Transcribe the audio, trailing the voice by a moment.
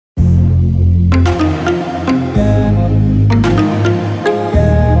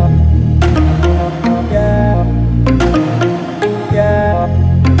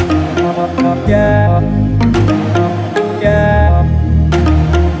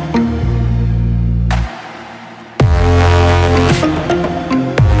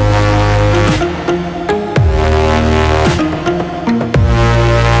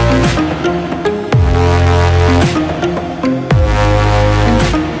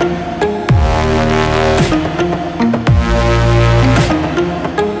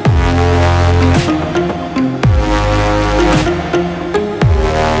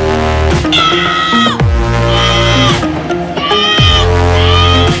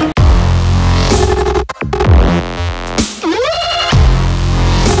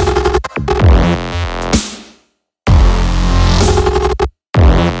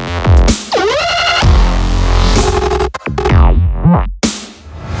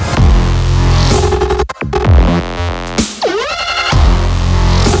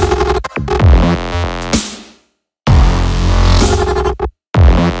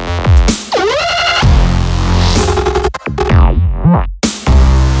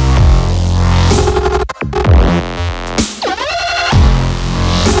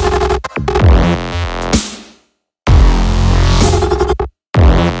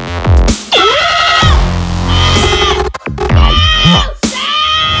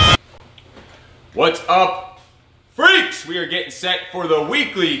getting set for the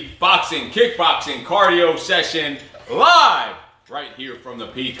weekly boxing, kickboxing, cardio session live right here from the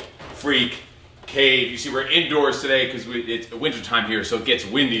Peak Freak Cave. You see we're indoors today because it's winter time here, so it gets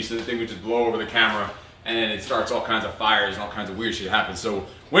windy, so the thing would just blow over the camera and then it starts all kinds of fires and all kinds of weird shit happens. So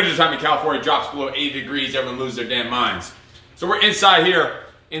winter time in California drops below 80 degrees, everyone loses their damn minds. So we're inside here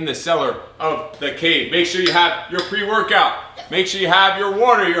in the cellar of the cave. Make sure you have your pre-workout. Make sure you have your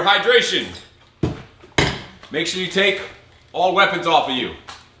water, your hydration. Make sure you take all weapons off of you. You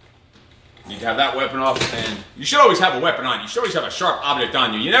need to have that weapon off, and you should always have a weapon on you. You should always have a sharp object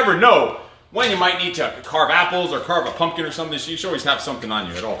on you. You never know when you might need to carve apples or carve a pumpkin or something, so you should always have something on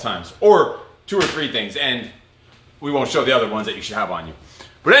you at all times. Or 2 or 3 things, and we won't show the other ones that you should have on you.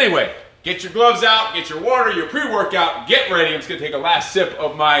 But anyway, get your gloves out, get your water, your pre-workout, get ready. I'm just gonna take a last sip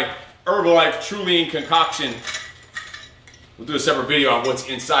of my Herbalife Truline concoction. We'll do a separate video on what's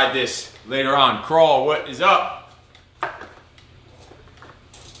inside this later on. Crawl, what is up?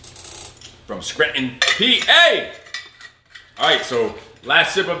 From Scranton, PA. All right, so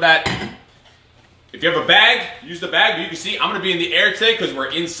last sip of that. If you have a bag, use the bag. But you can see I'm gonna be in the air today because we're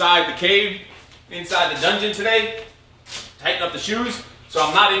inside the cave, inside the dungeon today. Tighten up the shoes. So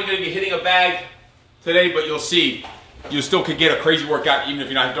I'm not even gonna be hitting a bag today, but you'll see, you still could get a crazy workout even if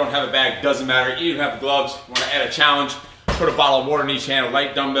you don't have a bag. Doesn't matter. You even have gloves. You wanna add a challenge, put a bottle of water in each hand, a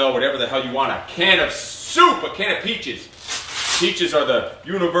light dumbbell, whatever the hell you want. A can of soup, a can of peaches. Peaches are the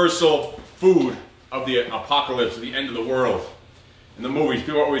universal food of the apocalypse, of the end of the world. In the movies,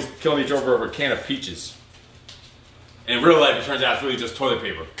 people are always killing each other over a can of peaches. And in real life, it turns out it's really just toilet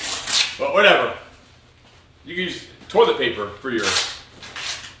paper. But whatever. You can use toilet paper for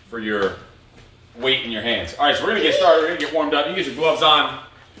your weight in your hands. All right, so we're gonna get started. We're gonna get warmed up. You can get your gloves on.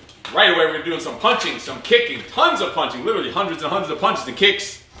 Right away, we're doing some punching, some kicking, tons of punching, literally hundreds and hundreds of punches and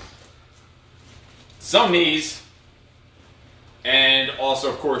kicks. Some knees, and also,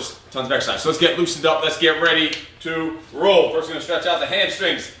 of course, tons of exercise. So let's get loosened up. Let's get ready to roll. First, we're gonna stretch out the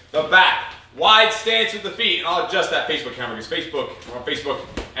hamstrings, the back, wide stance with the feet, and I'll adjust that Facebook camera because we're on Facebook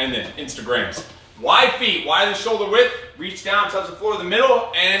and then Instagrams. Wide feet, wide in the shoulder width, reach down, touch the floor to the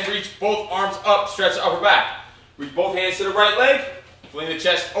middle, and reach both arms up, stretch the upper back. Reach both hands to the right leg, fling the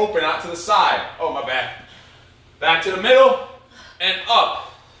chest open out to the side. Oh, my bad. Back to the middle, and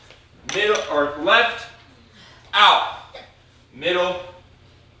up. Middle, or left, out. Middle,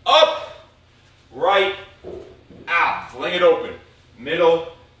 up, right, out. Fling it open.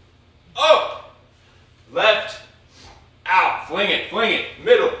 Middle, up, left, out. Fling it,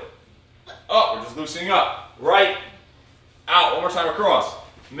 middle, up. We're just loosening up. Right, out. One more time across.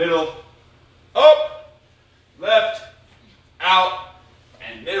 Middle, up, left, out,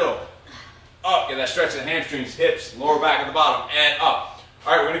 and middle, up. Get that stretch of the hamstrings, hips, lower back at the bottom, and up.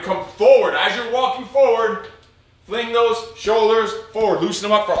 All right, we're gonna come forward. As you're walking forward, fling those shoulders forward. Loosen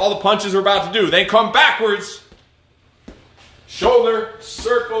them up for all the punches we're about to do. Then come backwards. Shoulder,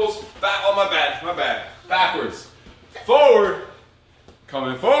 circles, back. Oh, my bad. Backwards. Forward.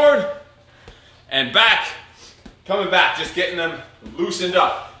 Coming forward. And back. Coming back. Just getting them loosened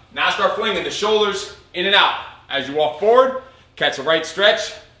up. Now start flinging the shoulders in and out. As you walk forward, catch a right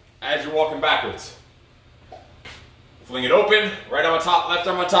stretch as you're walking backwards. Fling it open, right arm on top, left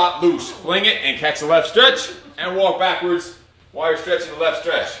arm on top, loose. Fling it and catch the left stretch and walk backwards while you're stretching the left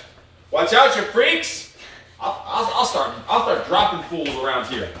stretch. Watch out, you freaks! I'll start dropping fools around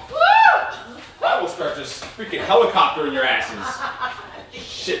here. I will start just freaking helicoptering your asses.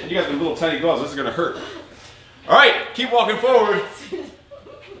 Shit, you got the little tiny gloves. This is gonna hurt. All right, keep walking forward.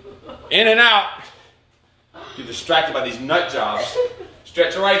 In and out. Get distracted by these nut jobs.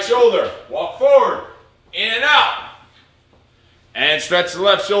 Stretch the right shoulder. Walk forward. In and out. And stretch the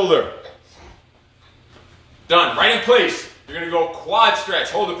left shoulder. Done. Right in place. You're going to go quad stretch.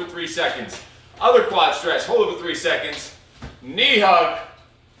 Hold it for 3 seconds. Other quad stretch. Hold it for 3 seconds. Knee hug.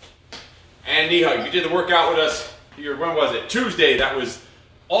 And knee hug. You did the workout with us here. When was it? Tuesday. That was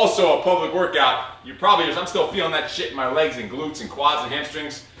also a public workout. You probably, I'm still feeling that shit in my legs and glutes and quads and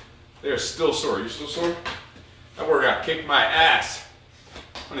hamstrings. They're still sore. You're still sore? That workout kicked my ass.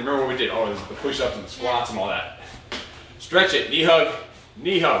 I don't even remember what we did. Oh, it was the push-ups and the squats and all that. Stretch it.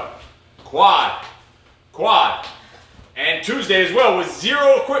 Knee hug, quad, quad. And Tuesday as well was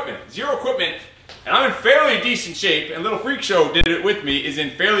zero equipment. And I'm in fairly decent shape, and Little Freak Show did it with me, is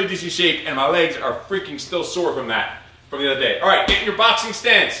in fairly decent shape, and my legs are freaking still sore from that, from the other day. All right, get in your boxing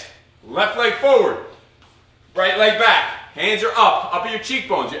stance. Left leg forward, right leg back. Hands are up at your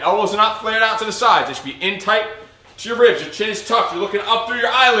cheekbones. Your elbows are not flared out to the sides. They should be in tight to your ribs. Your chin is tucked. You're looking up through your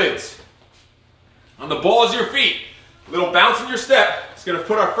eyelids. On the balls of your feet. A little bounce in your step. It's going to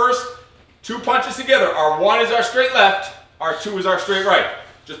put our first 2 punches together. Our 1 is our straight left. our 2 is our straight right.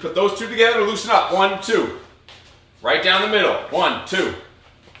 Just put those 2 together to loosen up. 1, 2. Right down the middle. 1, 2.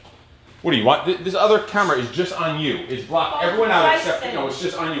 What do you want? This other camera is just on you. It's blocking everyone out except, no, it's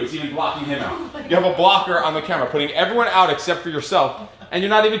just on you. It's even blocking him out. You have a blocker on the camera, putting everyone out except for yourself, and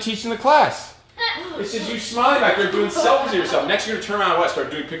you're not even teaching the class. It's just you smiling back there doing selfies of yourself. Next you're going to turn around and what? Start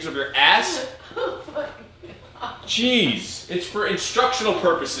doing pictures of your ass? Jeez. It's for instructional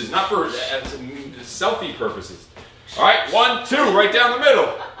purposes, not for selfie purposes. All right, 1, 2, right down the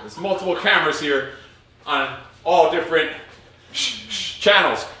middle. There's multiple cameras here on all different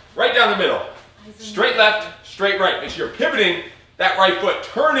channels. Right down the middle. Straight left, straight right. Make sure you're pivoting that right foot,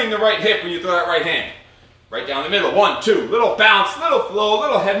 turning the right hip when you throw that right hand. Right down the middle. 1, 2. Little bounce, little flow,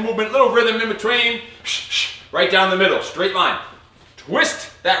 little head movement, little rhythm in between. Right down the middle. Straight line.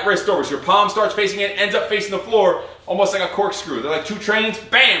 Twist that wrist over so your palm starts facing it, ends up facing the floor, almost like a corkscrew. They're like 2 trains,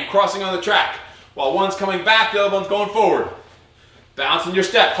 bam, crossing on the track. While one's coming back, the other one's going forward. Bouncing your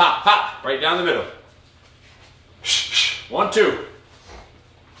step. Hop, hop. Right down the middle. 1, 2.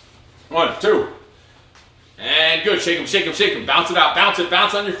 1, 2. And good. Shake them, shake them, shake them. Bounce it out. Bounce it.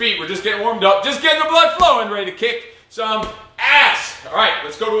 Bounce on your feet. We're just getting warmed up. Just getting the blood flowing. Ready to kick some ass. All right,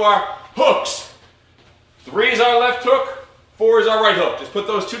 let's go to our hooks. 3 is our left hook. 4 is our right hook. Just put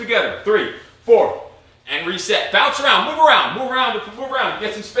those 2 together. 3, 4. And reset. Bounce around. Move around. Move around. Move around.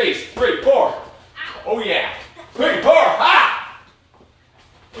 Get some space. 3, 4. Oh, yeah. 3, 4. Ha!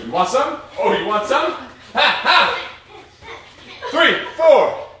 Oh, you want some? Oh, you want some? Ha, ha. 3,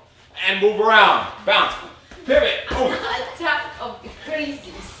 4. And move around. Bounce. Pivot. Boom. Attack of the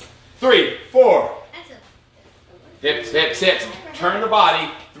crazies. 3, 4. Hips, hips, hips. Turn the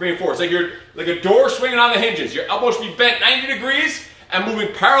body. 3 and 4. It's like you're like a door swinging on the hinges. Your elbows should be bent 90 degrees and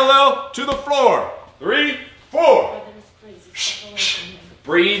moving parallel to the floor. 3, 4.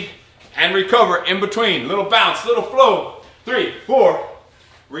 Breathe and recover in between. Little bounce, little flow. 3, 4.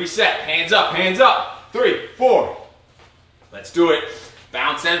 Reset. Hands up, hands up. 3, 4. Let's do it.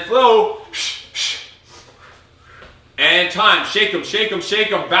 Bounce and flow. And time. Shake them, shake them, shake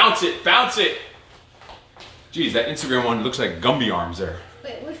them. Bounce it, bounce it. Geez, that Instagram one looks like Gumby arms there.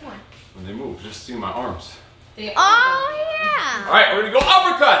 Wait, which one? When they move, just see my arms. Oh, yeah. All right, we're going to go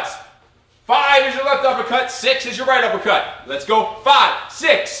uppercuts. 5 is your left uppercut. 6 is your right uppercut. Let's go. 5,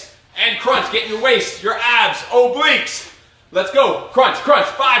 6. And crunch. Get your waist, your abs, obliques. Let's go. Crunch, crunch.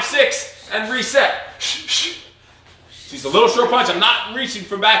 5, 6. And reset. She's a little short punch. I'm not reaching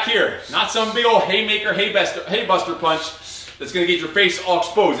from back here. Not some big old haymaker, haybuster punch that's going to get your face all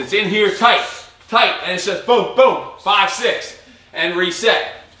exposed. It's in here tight, tight. And it's just boom, boom. 5, 6. And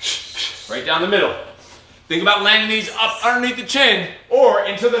reset. Right down the middle. Think about landing these up underneath the chin or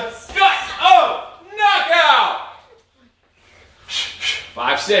into the gut. Oh, knockout.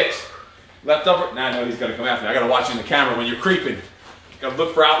 5, 6. Left upper. Now I know he's going to come after me. I got to watch you in the camera when you're creeping. Got to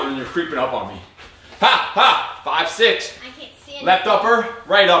look for outward when you're creeping up on me. Ha, ha. 5, 6. I can't see it. Left upper,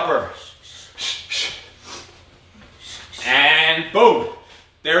 right upper. And boom.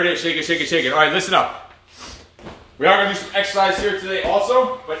 There it is. Shake it, shake it, shake it. All right, listen up. We are going to do some exercise here today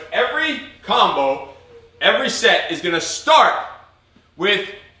also, but every combo, every set is going to start with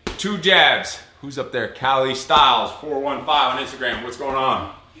 2 jabs. Who's up there? Callie Styles 415 on Instagram. What's going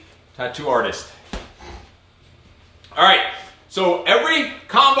on? Tattoo artist. All right. So every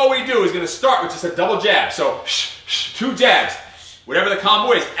combo we do is going to start with just a double jab. So 2 jabs, whatever the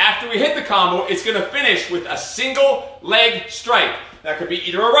combo is. After we hit the combo, it's going to finish with a single leg strike. That could be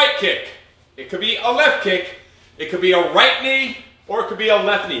either a right kick, it could be a left kick, it could be a right knee, or it could be a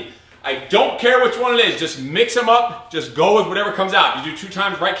left knee. I don't care which one it is. Just mix them up. Just go with whatever comes out. If you do 2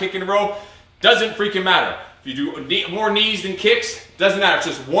 times right kick in a row, doesn't freaking matter. If you do more knees than kicks, doesn't matter. It's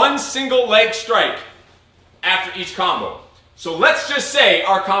just 1 single leg strike after each combo. So let's just say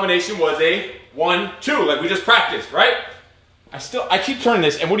our combination was a 1, 2, like we just practiced, right? I keep turning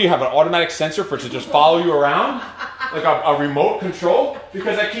this, and what do you have, an automatic sensor for it to just follow you around? Like a remote control?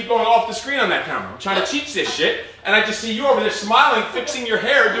 Because I keep going off the screen on that camera. I'm trying to teach this shit, and I just see you over there smiling, fixing your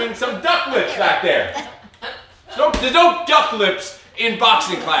hair, doing some duck lips back there. There's no duck lips in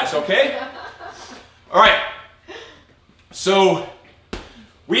boxing class, okay? All right. So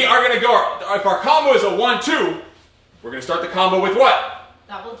we are going to go, if our combo is a 1, 2, we're going to start the combo with what?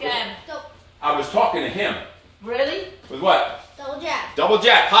 Double jab. I was talking to him. Really? With what? Double jab. Double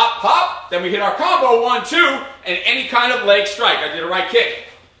jab. Pop, pop. Then we hit our combo 1, 2, and any kind of leg strike. I did a right kick.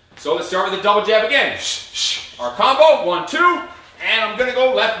 So let's start with the double jab again. Our combo 1, 2, and I'm going to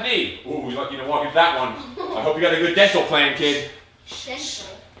go left knee. Ooh, you're lucky to walk into that one. I hope you got a good dental plan, kid. Dental.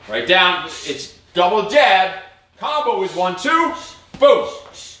 Write down. It's double jab. Combo is 1, 2, boom.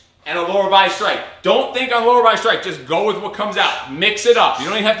 And a lower body strike. Don't think on lower body strike. Just go with what comes out. Mix it up. You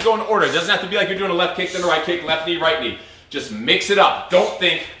don't even have to go in order. It doesn't have to be like you're doing a left kick, then a right kick, left knee, right knee. Just mix it up. Don't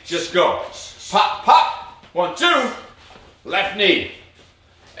think, just go. Pop, pop. 1, 2. Left knee.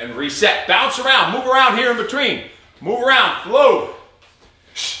 And reset. Bounce around. Move around here in between. Move around. Flow.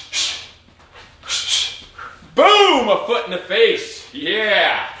 Boom! A foot in the face.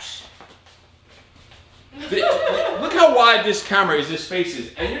 Yeah. Look how wide this camera is, this face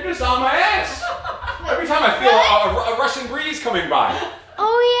is. And you're just on my ass. Every time I feel a Russian breeze coming by.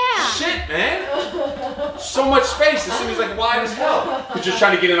 Oh yeah. Shit, man. So much space. This thing is like wide as hell. You're just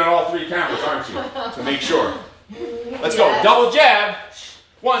trying to get in on all 3 cameras, aren't you? To make sure. Let's go. Double jab.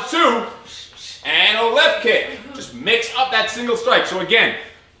 1, 2. And a left kick. Just mix up that single strike. So again,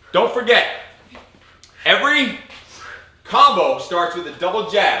 don't forget, every combo starts with a double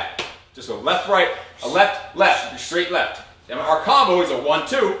jab. Just a left, right, a left, left, straight left. Then our combo is a 1,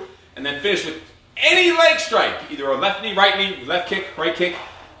 2, and then finish with any leg strike. Either a left knee, left kick, right kick.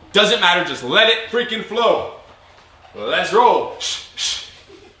 Doesn't matter, just let it freaking flow. Let's roll.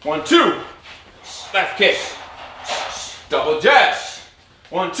 1, 2, left kick. Double jab.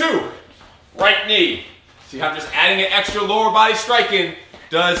 1, 2, right knee. See how I'm just adding an extra lower body strike in?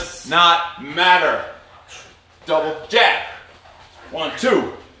 Does not matter. Double jab. 1,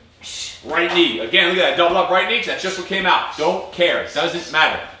 2. Right knee. Again, look at that. Double up right knee, because that's just what came out. Don't care. It doesn't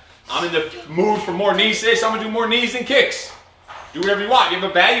matter. I'm in the mood for more knees today, so I'm going to do more knees than kicks. Do whatever you want. You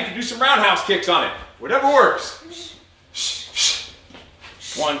have a bag, you can do some roundhouse kicks on it. Whatever works.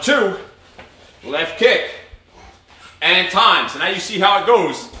 1, 2. Left kick. And time. So now you see how it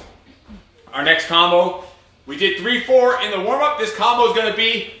goes. Our next combo, we did 3, 4 in the warm-up. This combo is going to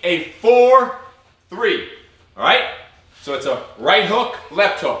be a 4, 3. All right? So it's a right hook,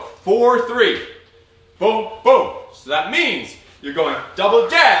 left hook. 4, 3. Boom, boom. So that means you're going double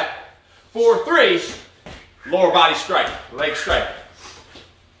jab, 4, 3, lower body strike, leg strike.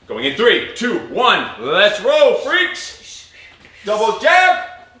 Going in 3, 2, 1. Let's roll, freaks. Double jab,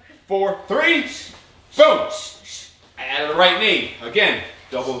 4, 3, boom. And the right knee. Again,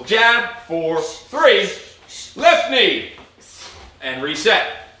 double jab, 4, 3, left knee. And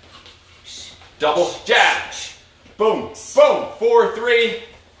reset. Double jab. Boom, boom, 4, 3,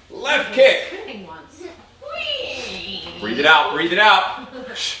 left kick. Breathe it out, breathe it out. What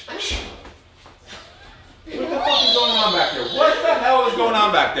the fuck is going on back there? What the hell is going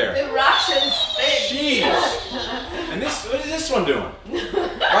on back there? The Russian spin. Jeez. And this, what is this one doing?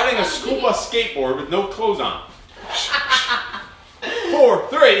 Riding a school bus skateboard with no clothes on. 4,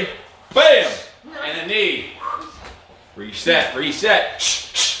 3, bam. And a knee. Reset, reset.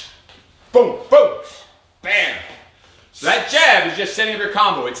 Boom, boom, bam. So that jab is just setting up your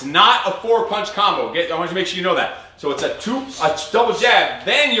combo. It's not a 4-punch combo. I want you to make sure you know that. So it's a double jab,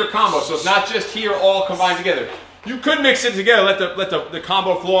 then your combo. So it's not just here all combined together. You could mix it together, let the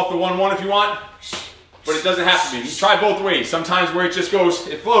combo flow off the 1, 1 if you want, but it doesn't have to be. You try both ways. Sometimes where it just goes,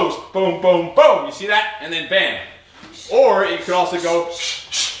 it flows, boom, boom, boom. You see that? And then bam. Or you could also go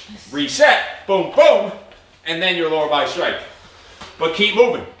reset, boom, boom, and then your lower body strike. But keep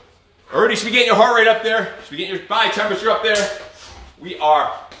moving. Already should be getting your heart rate up there. Should be getting your body temperature up there. We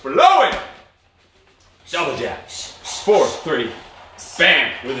are flowing. Double jab. 4, 3.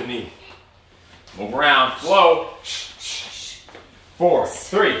 Bam. With a knee. Move around. Flow. 4,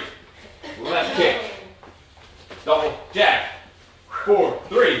 3. Left kick. Double jab. 4,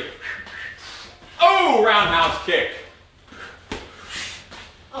 3. Oh, roundhouse kick.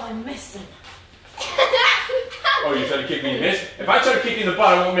 Oh, I missed him. Oh, you try to kick me and miss? If I try to kick you in the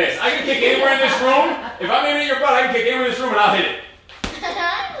butt, I won't miss. I can kick anywhere in this room. If I'm aiming at your butt, I can kick anywhere in this room and I'll hit it.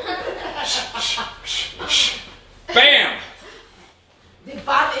 Bam! The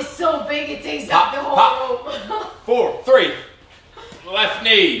butt is so big it takes up the whole room. 4, 3. Left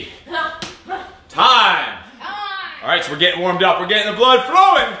knee. Time. All right, so we're getting warmed up. We're getting the blood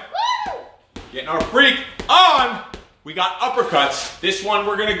flowing. Getting our freak on. We got uppercuts. This one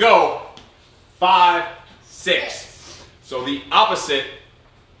we're going to go 5, 6. So the opposite,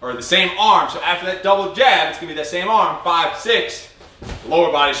 or the same arm. So after that double jab, it's going to be that same arm. 5, 6.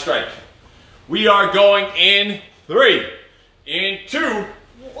 Lower body strike. We are going in 3. In 2.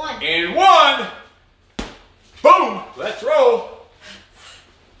 1. In 1. Boom. Let's roll.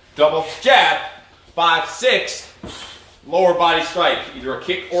 Double jab. 5, 6. Lower body strike. Either a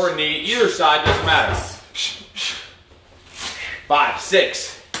kick or a knee. Either side, doesn't matter. 5,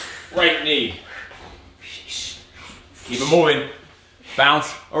 6. Right knee. Keep it moving.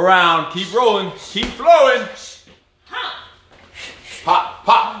 Bounce around. Keep rolling. Keep flowing. Pop,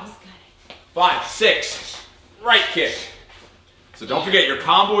 pop. 5, 6. Right kick. So don't forget, your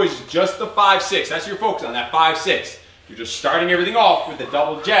combo is just the 5-6. That's your focus on that 5-6. You're just starting everything off with a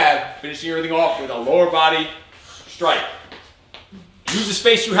double jab, finishing everything off with a lower body strike. Use the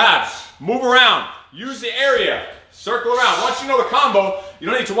space you have. Move around. Use the area. Circle around. Once you know the combo, you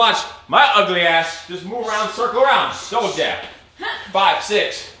don't need to watch my ugly ass. Just move around, circle around. Double jab.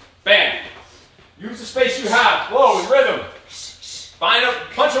 5-6. Bam. Use the space you have. Flow and rhythm. Find a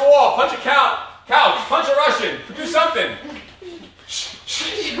punch a wall, punch a couch, punch a Russian. Do something.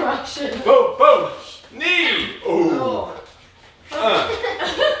 Russian. Boom, boom. Knee. Ooh.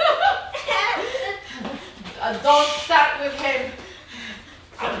 Don't start with him.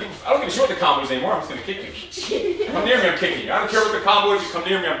 I don't give a shit what the combo is anymore. I'm just going to kick you. Come near me, I'm kicking you. I don't care what the combo is. You come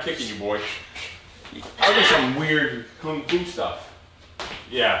near me, I'm kicking you, boy. I'll do some weird kung fu stuff.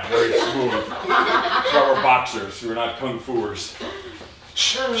 Yeah, very smooth. Rubber boxers who are not kung fuers.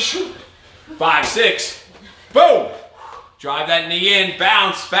 5-6. Boom. Drive that knee in.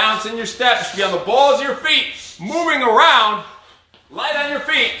 Bounce. Bounce in your steps. Be on the balls of your feet. Moving around. Light on your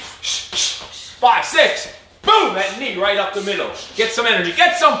feet. 5-6. Boom. That knee right up the middle. Get some energy.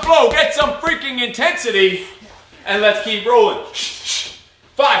 Get some flow. Get some freaking intensity. And let's keep rolling.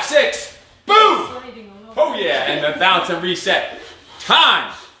 5-6. Boom. Oh yeah. And then bounce and reset.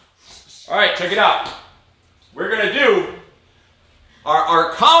 Time. All right, check it out. We're going to do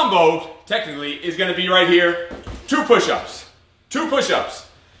our combo, technically, is going to be right here. 2 push-ups. 2 push-ups.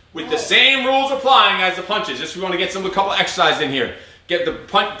 With the same rules applying as the punches. Just we want to get a couple exercises in here. Get the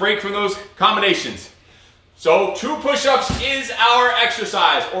punch break from those combinations. So 2 push-ups is our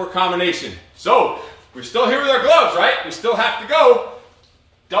exercise or combination. So we're still here with our gloves, right? We still have to go.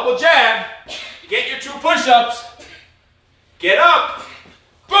 Double jab. Get your 2 push-ups. Get up.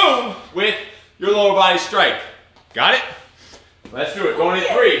 Boom. With your lower body strike. Got it? Let's do it. Going in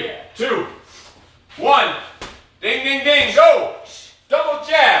 3, 2, 1. Ding, ding, ding. Go. Double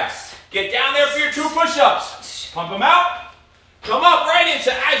jabs. Get down there for your 2 push-ups. Pump them out. Come up right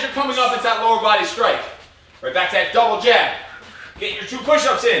into, as you're coming up, it's that lower body strike. Right back to that double jab. Get your 2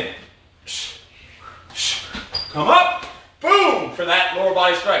 push-ups in. Come up. Boom. For that lower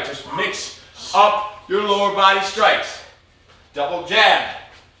body strike. Just mix up your lower body strikes. Double jab.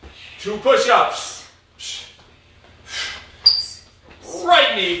 2 push-ups.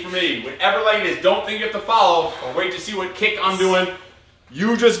 Right knee for me. Whatever leg it is, don't think you have to follow or wait to see what kick I'm doing.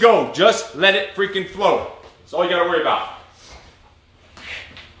 You just go. Just let it freaking flow. That's all you got to worry about.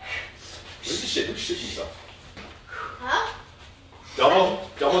 Where's the shit? Who's shitting himself? Huh?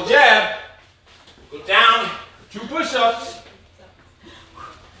 Double jab. Go down. 2 push-ups.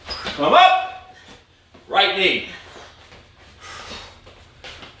 Come up. Right knee.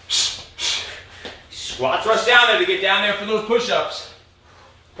 Squat thrust down there to get down there for those push-ups.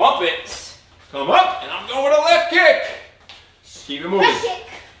 Bump it. Come up, and I'm going with a left kick. Keep it moving. Left kick.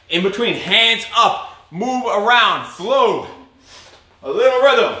 In between, hands up. Move around. Flow. A little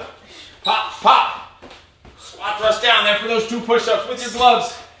rhythm. Pop, pop. Squat thrust down there for those 2 push-ups with your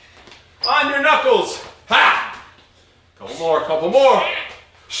gloves. On your knuckles. Ha! Couple more.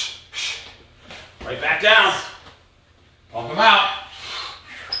 Right back down. Pump them out.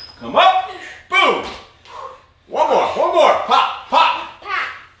 Come up. Boom. One more. Pop, pop.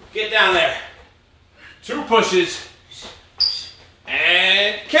 Get down there. 2 pushes.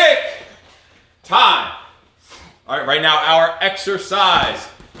 And kick. Time. All right, right now our exercise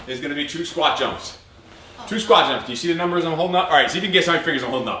is going to be 2 squat jumps. 2 squat jumps. Do you see the numbers I'm holding up? All right, so you can guess how many fingers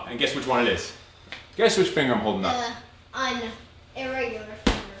I'm holding up and guess which one it is. Guess which finger I'm holding up. On irregular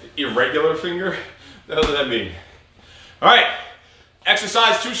finger. Irregular finger? What the hell does that mean? All right,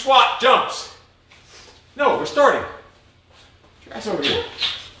 exercise 2 squat jumps. No, we're starting. Get your ass over here.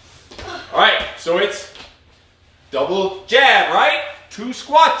 All right, so it's double jab, right? 2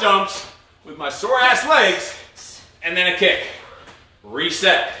 squat jumps with my sore ass legs, and then a kick.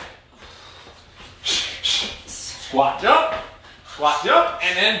 Reset. Squat jump,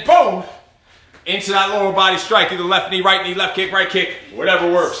 and then boom, into that lower body strike. Either left knee, left kick, right kick,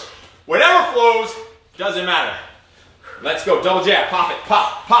 whatever works. Whatever flows, doesn't matter. Let's go, double jab, pop it,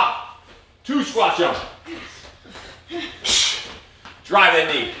 pop, pop. 2 squat jump. Drive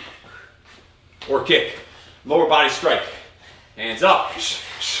that knee. Or kick. Lower body strike. Hands up.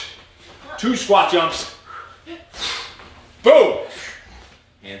 2 squat jumps. Boom.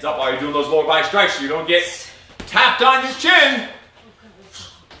 Hands up while you're doing those lower body strikes so you don't get tapped on your chin.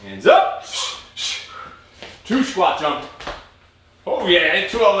 Hands up. 2 squat jump. Oh yeah,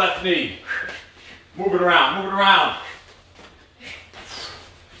 into a left knee. Move it around.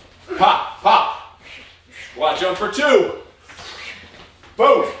 Pop, pop. Squat jump for 2.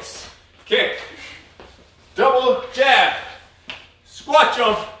 Boom. Kick. Double jab. Squat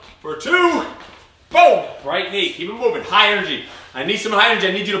jump for 2. Boom. Right knee. Keep it moving. High energy. I need some high energy.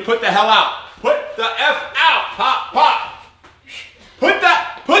 I need you to put the hell out. Put the F out. Pop, pop. Put the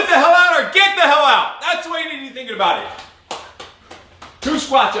hell out or get the hell out. That's the way you need to be thinking about it. 2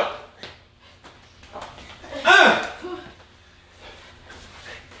 squat jump.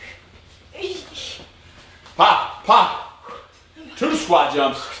 Pop, pop. 2 squat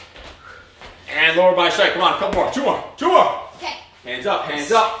jumps. And lower body strike. Come on, a couple more. 2 more. 2 more. Okay. Hands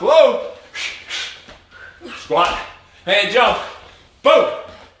up, flow. Squat, hand jump, boom.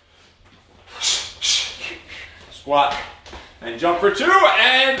 Squat, and jump for 2,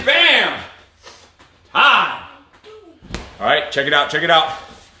 and bam. Time. All right, check it out, check it out.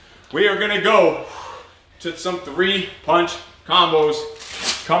 We are gonna go to some 3-punch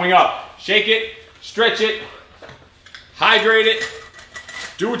combos coming up. Shake it, stretch it, hydrate it,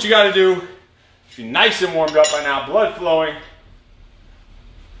 do what you gotta do. Be nice and warmed up by now, blood flowing.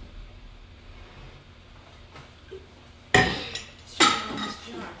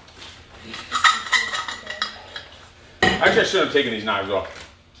 Actually, I shouldn't have taken these knives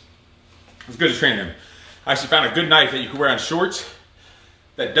off. It's good to train them. I actually found a good knife that you can wear on shorts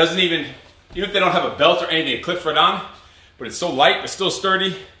that doesn't even if they don't have a belt or anything, it clips right on, but it's so light, but still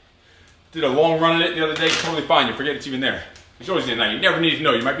sturdy. Did a long run in it the other day, totally fine. You forget it's even there. You always need a knife. You never need to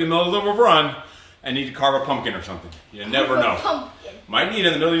know. You might be in the middle of a run and need to carve a pumpkin or something. You never know. Pumpkin. Might need it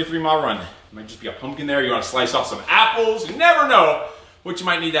in the middle of your 3-mile run. Might just be a pumpkin there. You want to slice off some apples. You never know what you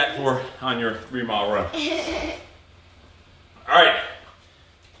might need that for on your 3-mile run. All right,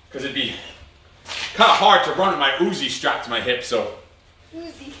 because it'd be kind of hard to run with my Uzi strapped to my hip, so.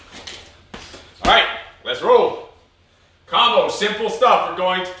 Uzi. All right, let's roll. Combo, simple stuff. We're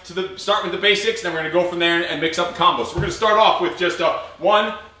going to start with the basics, then we're going to go from there and mix up the combos. So we're going to start off with just a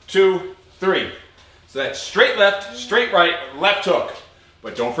 1, 2, 3. So that's straight left, straight right, left hook.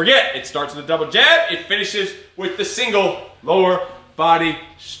 But don't forget, it starts with a double jab. It finishes with the single lower body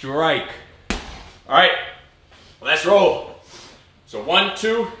strike. All right, let's roll. So 1,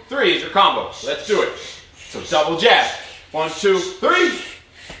 2, 3 is your combo. Let's do it. So double jab. 1, 2, 3.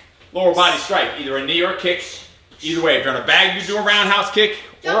 Lower body strike, either a knee or a kick. Either way, if you're on a bag, you do a roundhouse kick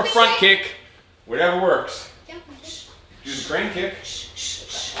or a front kick. Whatever works. Do the crane kick.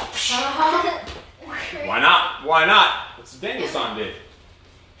 Why not? Why not? What's the Danielson did?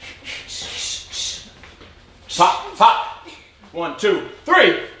 Pop, pop. 1, 2,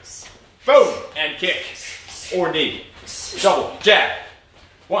 3. Boom. And kick. Or knee. Double jab.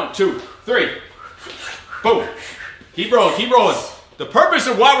 1, 2, 3. Boom. Keep rolling, keep rolling. The purpose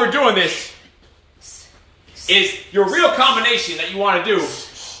of why we're doing this is your real combination that you want to do.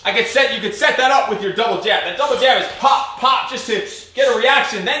 You could set that up with your double jab. That double jab is pop, pop, just to get a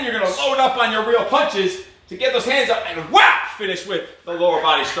reaction. Then you're going to load up on your real punches to get those hands up and whap, finish with the lower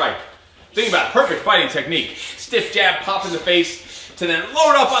body strike. Think about it, perfect fighting technique. Stiff jab, pop in the face, to then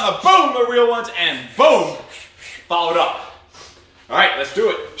load up on the boom, the real ones, and boom, followed up. All right, let's do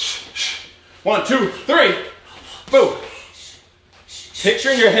it. 1, 2, 3, boom.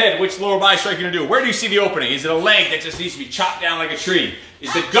 Picture in your head which lower body strike you're going to do. Where do you see the opening? Is it a leg that just needs to be chopped down like a tree?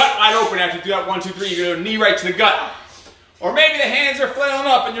 Is the gut wide open after you do that 1, 2, 3? You're going to knee right to the gut. Or maybe the hands are flailing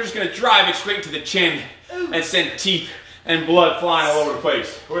up and you're just going to drive it straight to the chin and send teeth and blood flying all over the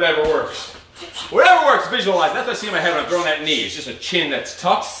place. Whatever works. Whatever works, visualize. That's what I see in my head when I'm throwing that knee. It's just a chin that's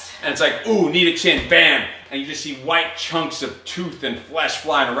tucked. And it's like, ooh, knee to chin, bam. And you just see white chunks of tooth and flesh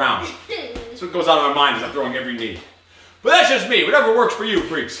flying around. That's what goes on in my mind as I'm throwing every knee. But that's just me. Whatever works for you,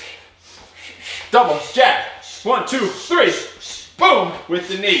 freaks. Double jab. 1, 2, 3. Boom. With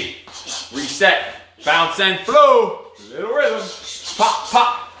the knee. Reset. Bounce and flow. Little rhythm. Pop,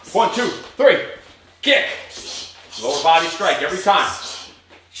 pop. 1, 2, 3. Kick. Lower body strike every time.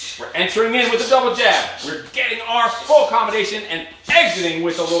 We're entering in with a double jab. We're getting our full combination and exiting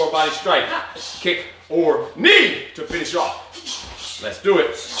with a lower body strike. Kick or knee to finish off. Let's do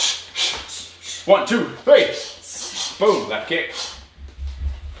it. 1, 2, 3. Boom, left kick.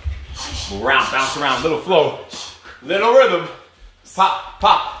 Move around, bounce around, little flow, little rhythm. Pop,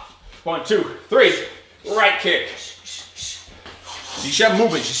 pop. 1, 2, 3. Right kick. You should have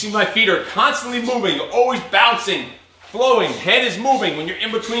movement. You see my feet are constantly moving, always bouncing, flowing. Head is moving when you're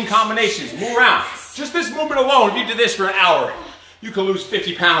in between combinations. Move around. Just this movement alone, if you did this for an hour, you could lose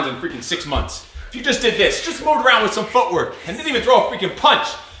 50 pounds in freaking 6 months. If you just did this, just moved around with some footwork and didn't even throw a freaking punch.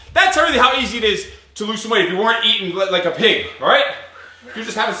 That's really how easy it is to lose some weight if you weren't eating like a pig, all right? If you're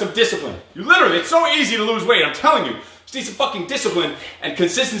just having some discipline. You literally, it's so easy to lose weight, I'm telling you. Just need some fucking discipline and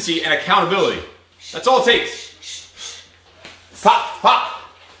consistency and accountability. That's all it takes. Pop, pop.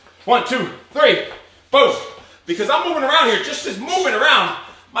 1, 2, 3. Boom. because I'm moving around here, just moving around.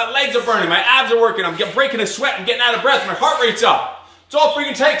 My legs are burning, my abs are working, I'm breaking a sweat, I'm getting out of breath, my heart rate's up. It's all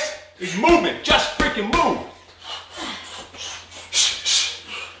freaking takes is movement. Just freaking move.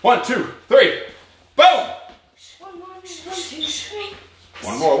 1, 2, 3. Boom.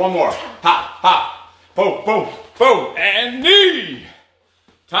 One more. Hop, hop. Boom, boom, boom. And knee.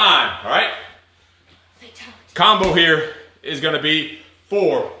 Time. All right. Combo here is going to be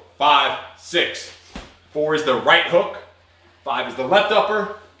 4, 5, 6. 4 is the right hook. 5 is the left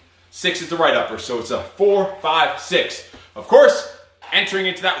upper. 6 is the right upper. So it's a 4, 5, 6. Of course, entering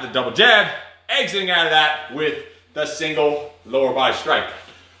into that with a double jab, exiting out of that with the single lower body strike.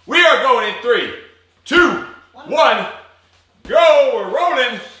 We are going in 3, 2, 1. Go. We're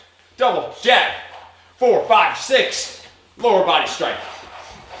rolling. Double jab. 4, 5, 6. Lower body strike.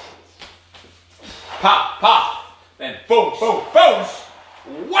 Pop, pop. Then boom, boom, boom.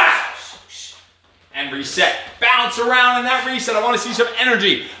 Wow. And reset. Bounce around in that reset. I want to see some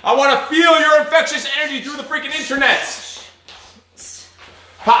energy. I want to feel your infectious energy through the freaking internets.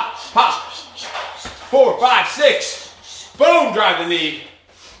 Pop, pop. 4, 5, 6. Boom, drive the knee.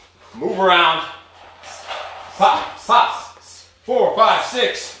 Move around. Pop, pop. 4, 5,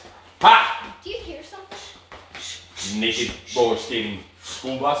 6. Pop. Do you hear something? Naked roller skating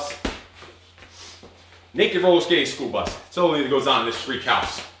school bus. Naked roller skating school bus. It's the only thing that goes on in this freak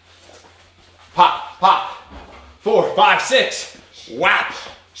house. Pop, pop. 4, 5, 6. Whap.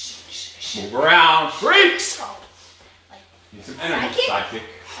 Move around. Freaks. Need some energy. Sidekick.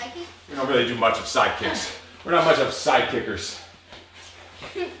 We don't really do much of sidekicks. We're not much of sidekickers.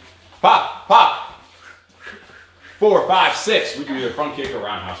 Pop, pop. 4, 5, 6. We do either front kick or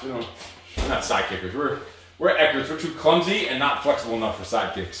roundhouse. We're not sidekickers. We're Eckerts. We're too clumsy and not flexible enough for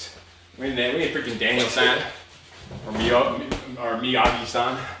sidekicks. We ain't freaking Daniel-san or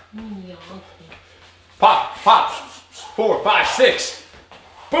Miyagi-san. Pop, pop. 4, 5, 6.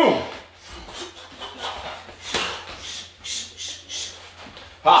 Boom.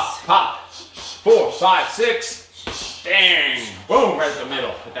 Pop, pop. 4, 5, 6. Bang. Boom. Right in the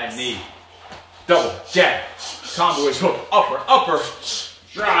middle. Hit that knee. Double jab. Combo is hook. Upper, upper.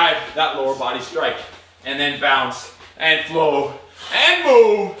 Drive that lower body strike. And then bounce. And flow. And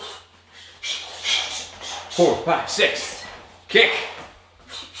move. 4, 5, 6. Kick.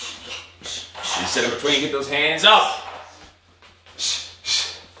 You sit in between. Get those hands up.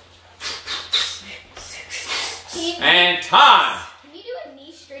 And time.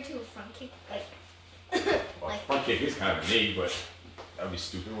 To a front kick, well, front kick is kind of a knee, but that would be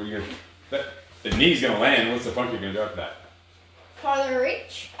stupid. What are you gonna? The knee's gonna land. What's the front kick gonna do after that? Farther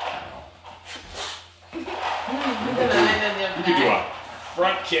reach. You could do a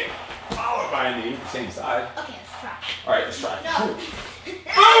front kick followed by a knee, same side. Okay, let's try. All right, let's try. No.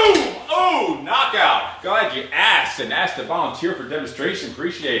 Boom! Oh, knockout! Glad you asked and asked to volunteer for demonstration.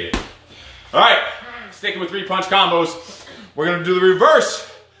 Appreciate it. All right, sticking with 3-punch combos. We're gonna do the reverse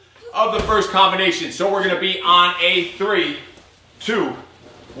of the first combination. So we're going to be on a 3, 2,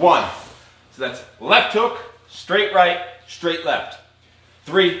 1. So that's left hook, straight right, straight left.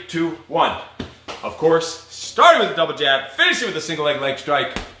 3, 2, 1. Of course, starting with a double jab, finishing with a single leg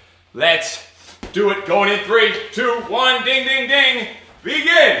strike. Let's do it. Going in 3, 2, 1. Ding, ding, ding.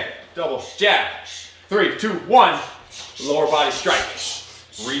 Begin. Double jab. 3, 2, 1. Lower body strike.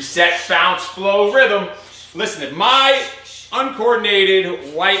 Reset, bounce, flow, rhythm. Listen, if my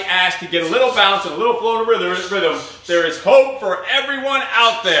uncoordinated white ass can get a little bounce and a little flow to rhythm, there is hope for everyone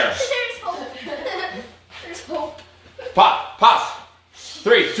out there. There's hope. There's hope. Pop, pop.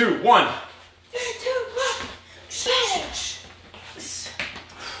 3, 2, 1. 3, 2, 1.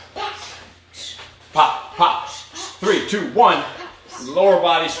 Pop, pop. 3, 2, 1. Lower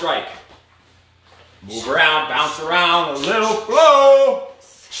body strike. Move around, bounce around, a little flow.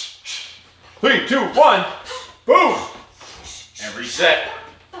 3, 2, 1. Boom. And reset.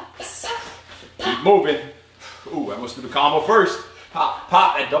 Keep moving. Ooh, I must do the combo first. Pop,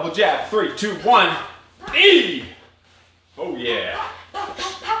 pop, that double jab. 3, 2, 1. E. Oh, yeah.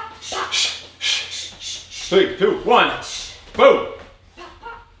 3, 2, 1. Boom.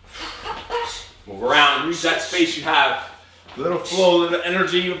 Move around. Use that space you have. A little flow, a little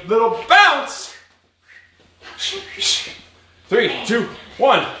energy, a little bounce. 3, 2,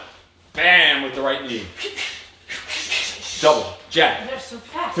 1. Bam with the right knee. Double jab. They're so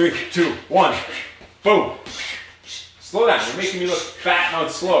fast. 3, 2, 1. Boom. Slow down. You're making me look fat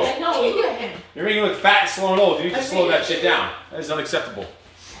and slow. I know. You're making me look fat and slow and old. You need to slow that shit down. That is unacceptable.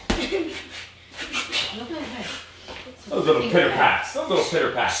 Those little pitter pats. Those little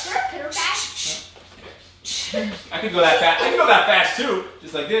pitter pats. Pitter pat. I can go that fast. I can go that fast too.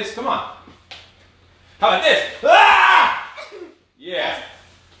 Just like this. Come on. How about this? Ah! Yeah.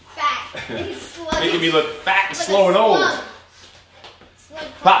 Fat. Making me look fat and slow and old.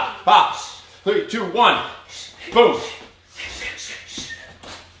 Pop, pop. 3, 2, 1. Boom.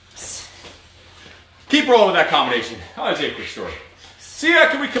 Keep rolling with that combination. I'll tell you a quick story. See,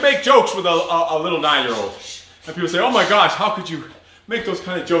 we can make jokes with a little 9-year-old. And people say, oh my gosh, how could you make those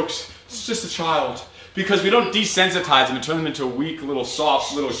kind of jokes? It's just a child. Because we don't desensitize them and turn them into weak, little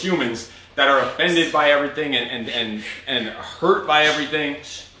soft, little humans that are offended by everything and hurt by everything.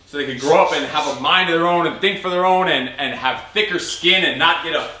 So they can grow up and have a mind of their own and think for their own and have thicker skin and not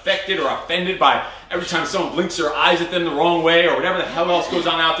get affected or offended by every time someone blinks their eyes at them the wrong way or whatever the hell else goes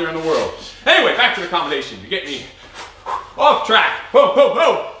on out there in the world. Anyway, back to the combination. You get me off track. Boom, boom,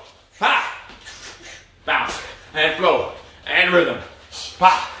 boom. Ha. Bounce and flow and rhythm.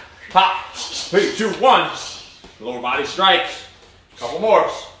 Pop, pop. 3, 2, 1. Lower body strike. Couple more.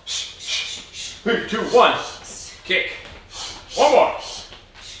 3, 2, 1. Kick. One more.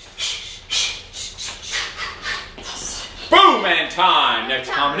 Boom, and time. Next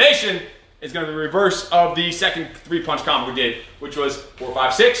combination is going to be the reverse of the second 3-punch combo we did, which was 4,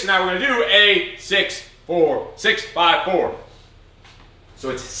 5, 6. Now we're going to do a 6, 4, 6, 5, 4. So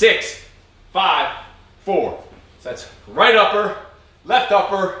it's 6, 5, 4. So that's right upper, left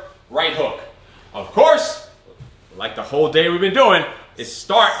upper, right hook. Of course, like the whole day we've been doing, is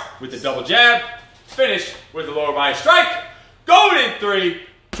start with the double jab, finish with the lower body strike. Go in 3,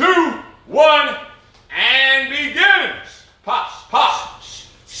 2, 1, and begin. Pop, pop.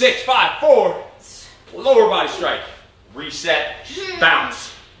 6, 5, 4. Lower body strike. Reset.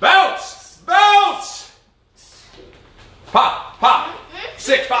 Bounce. Bounce. Bounce. Pop, pop.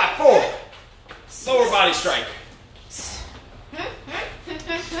 6, 5, 4. Lower body strike.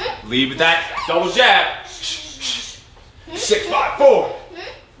 Lead with that double jab. 6, 5, 4.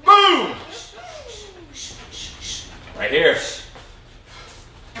 Boom. Right here.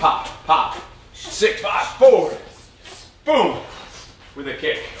 Pop, pop. 6, 5, 4. Boom. With a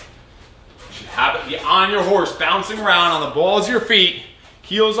kick. You should have it be on your horse, bouncing around on the balls of your feet,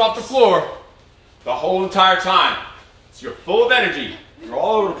 heels off the floor, the whole entire time. So you're full of energy. You're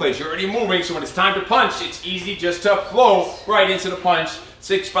all over the place. You're already moving, so when it's time to punch, it's easy just to flow right into the punch.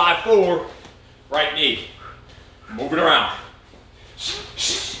 6, 5, 4. Right knee. Move it around.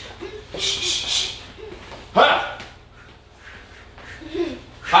 Ha!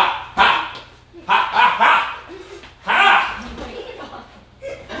 Ha! Ha! Ha! Ha! Ha! Ha!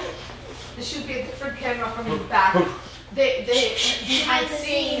 There should be a different camera from the back. The behind the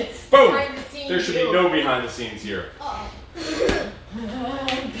scenes. Boom! Behind the scenes. There should be no behind the scenes here.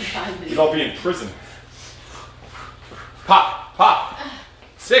 We'd all be in prison. Pop! Pop!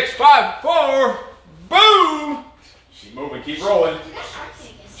 6, 5, 4. Boom! Keep moving, keep rolling.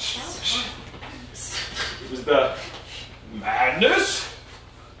 This is the madness.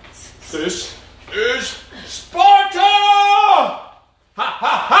 This is Sparta! Ha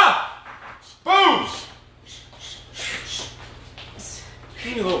ha ha! Boom!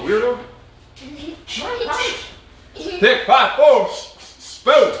 You little weirdo. Pick, 5, 4.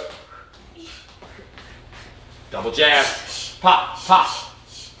 Boom! Double jab. Pop, pop.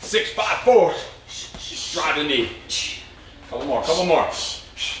 6, 5, 4. Drive the knee. Couple more, couple more.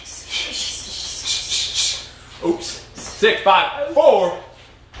 Oops. 6, 5, 4.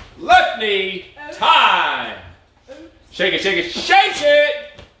 Left knee. Time. Shake it, shake it, shake it.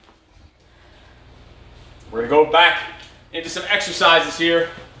 We're going to go back into some exercises here.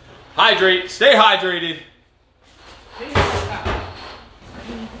 Hydrate. Stay hydrated.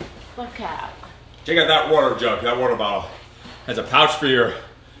 Look out. Check out that water jug, that water bottle. Has a pouch for your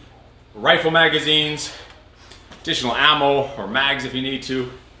rifle magazines, additional ammo or mags if you need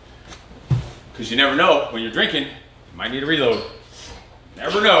to. Because you never know, when you're drinking, you might need a reload.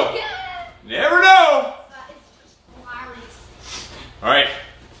 Never know. Never know. All right,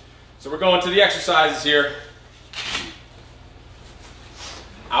 so we're going to the exercises here.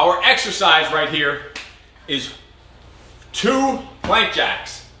 Our exercise right here is 2 plank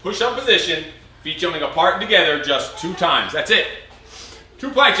jacks. Push-up position, feet jumping apart and together just 2 times. That's it.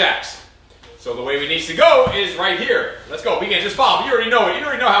 2 plank jacks. So the way we need to go is right here. Let's go. Begin. Just follow. You already know it. You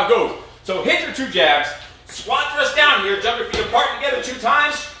already know how it goes. So hit your 2 jabs. Squat thrust down here. Jump your feet apart together 2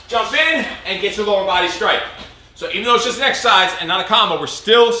 times. Jump in and get your lower body strike. So even though it's just an exercise and not a combo, we're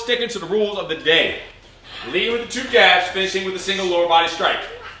still sticking to the rules of the day. Leading with the 2 jabs, finishing with a single lower body strike.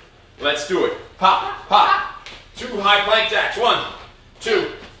 Let's do it. Pop, pop. 2 high plank jacks. 1,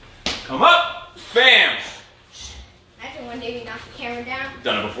 2. Come up. Bam. Imagine one day we knocked the camera down.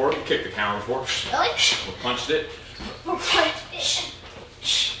 Done it before. We kicked the camera before. Really? We punched it. We punched it.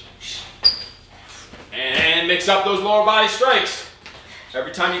 And mix up those lower body strikes.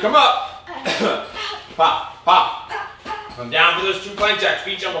 Every time you come up, pop, pop. Come down for those 2 plank jacks.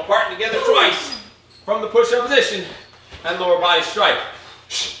 Feet jump apart and together twice from the push-up position and lower body strike.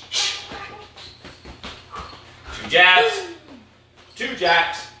 2 jabs, 2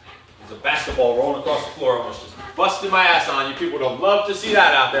 jacks. There's a basketball rolling across the floor, almost just busting my ass on you. People would love to see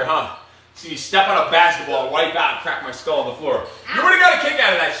that out there, huh? See me step on a basketball, wipe out, and crack my skull on the floor. You would have got a kick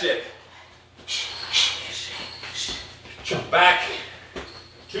out of that shit. Jump back,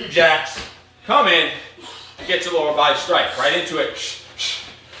 2 jacks, come in, get your lower body strike, right into it,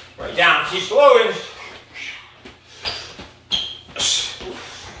 right down, keep flowing.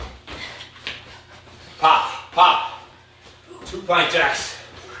 Pop, pop, 2 plank jacks.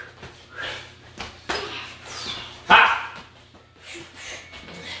 Ha!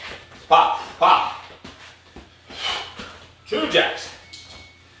 Pop, pop, 2 jacks.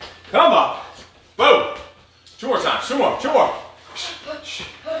 Come up, boom. 2 more times, 2 more, 2 more.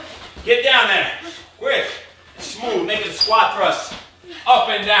 Get down there, quick, smooth, make it a squat thrust. Up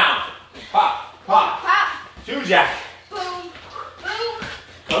and down, pop, pop, 2 jack. Boom, boom.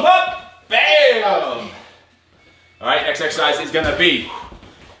 Come up, bam. All right, next exercise is gonna be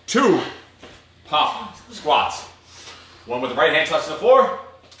 2 pop squats. 1 with the right hand touching the floor,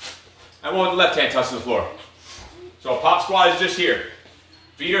 and 1 with the left hand touching the floor. So a pop squat is just here.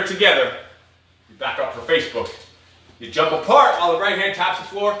 Feet are together. You back up for Facebook. You jump apart while the right hand taps the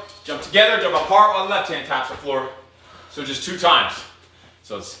floor. Jump together, jump apart while the left hand taps the floor. So just 2 times.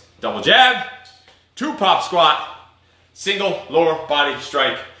 So it's double jab, 2 pop squat, single lower body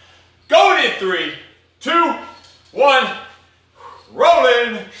strike. Going in 3, 2, 1.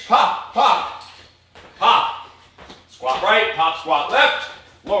 Rolling. Pop, pop, pop. Squat right, pop squat left,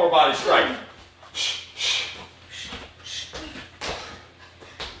 lower body strike.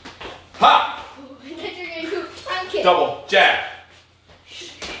 Pop. Double jab.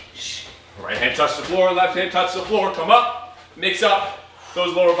 Right hand touch the floor, left hand touch the floor. Come up, mix up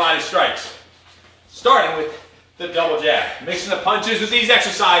those lower body strikes. Starting with the double jab. Mixing the punches with these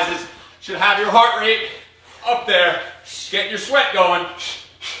exercises should have your heart rate up there, getting your sweat going.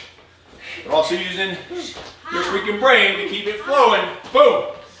 But also using your freaking brain to keep it flowing.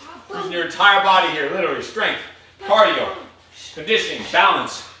 Boom. Using your entire body here, literally strength, cardio, conditioning,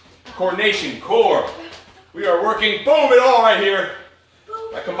 balance, coordination, core. We are working, boom, it all right here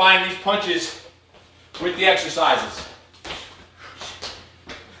by combining these punches with the exercises.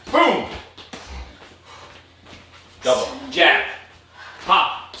 Boom. Double jab.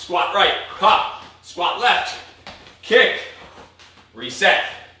 Pop. Squat right. Pop. Squat left. Kick. Reset.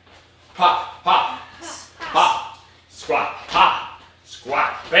 Pop. Pop. Pop. Squat. Pop.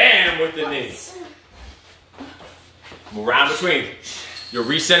 Squat. Bam with the knee. Move around between. Your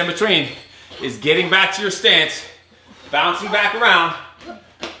reset in between is getting back to your stance, bouncing back around,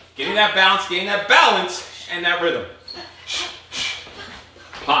 getting that bounce, getting that balance, and that rhythm.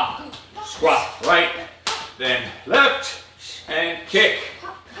 Pop, squat, right, then left, and kick.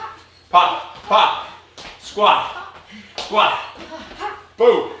 Pop, pop, squat, squat,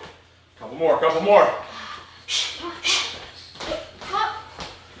 boom. Couple more, couple more.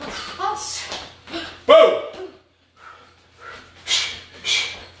 Boom.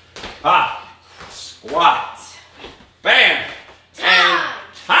 Pop. Squat. Bam. And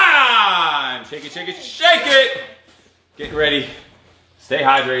time. Shake it, shake it, shake it. Get ready. Stay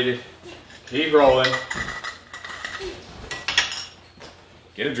hydrated. Keep rolling.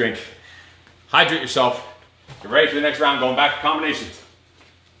 Get a drink. Hydrate yourself. Get ready for the next round. Going back to combinations.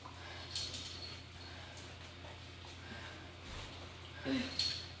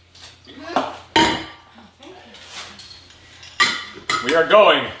 We are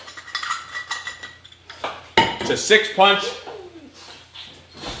going to 6-punch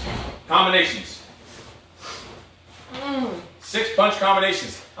combinations. 6-punch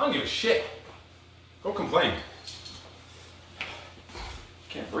combinations. I don't give a shit. Go complain.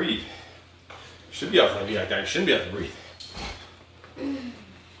 Can't breathe. You should be able to be like that. You shouldn't be able to breathe.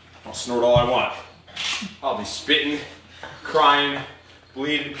 I'll snort all I want. I'll be spitting, crying,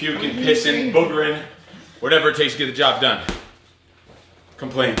 bleeding, puking, pissing, boogering, whatever it takes to get the job done.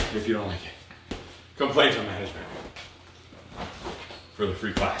 Complain if you don't like it. Complain to management for the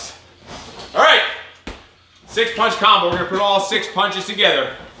free class. All right, 6-punch combo. We're gonna put all 6 punches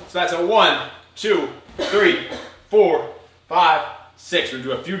together. So that's a 1, 2, 3, 4, 5, 6. We're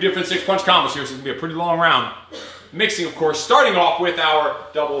gonna do a few different 6-punch combos here, so it's gonna be a pretty long round. Mixing, of course, starting off with our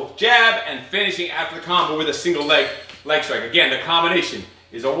double jab and finishing after the combo with a single leg strike. Again, the combination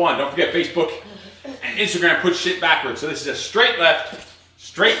is a 1. Don't forget, Facebook and Instagram put shit backwards. So this is a straight left,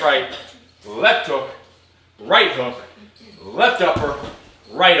 straight right, left hook, right hook, left upper,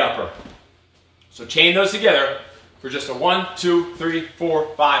 right upper. So chain those together for just a 1, 2, 3,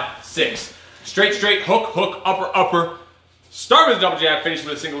 4, 5, 6. Straight, straight, hook, hook, upper, upper. Start with a double jab, finish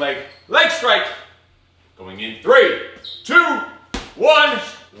with a single leg. Leg strike. Going in 3, 2, 1.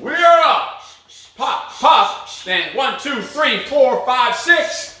 We are up. Pop, pop. Then 1, 2, 3, 4, 5,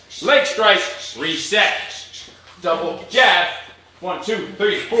 6. Leg strike. Reset. Double jab. 1, 2,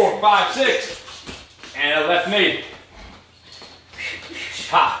 3, 4, 5, 6. And a left knee.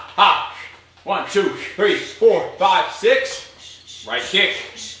 Hop, hop. 1, 2, 3, 4, 5, 6. Right kick.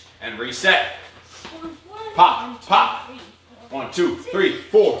 And reset. Pop, pop. 1, 2, 3,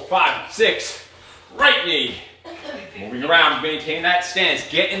 4, 5, 6. Right knee. Moving around, maintain that stance.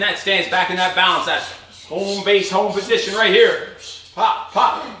 Get in that stance, back in that balance. That home base, home position right here. Pop,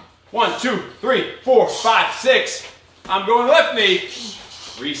 pop. 1, 2, 3, 4, 5, 6. I'm going left knee.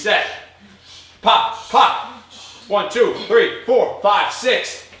 Reset. Pop, pop. 1, 2, 3, 4, 5,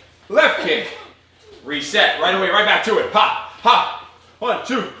 6. Left kick. Reset. Right away, right back to it. Pop, pop. 1,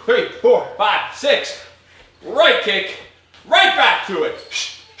 2, 3, 4, 5, 6. Right kick. Right back to it.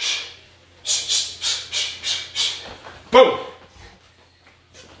 Boom.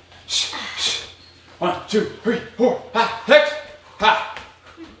 1, 2, 3, 4, 5, 6. Ha.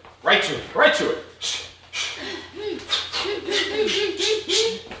 Right to it. Right to it.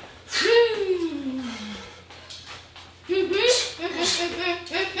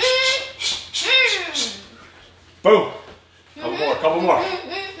 Boom. Couple more.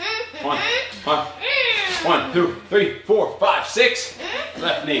 1, 2, 3, 4, 5, 6.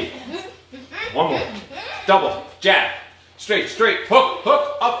 Left knee. One more. Double jab. Straight, straight. Hook,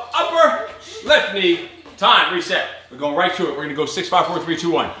 hook, up, upper. Left knee. Time. Reset. We're going right to it. We're going to go 6, 5, 4, 3,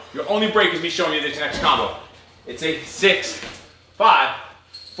 2, 1. Your only break is me showing you this next combo. It's a 6, 5,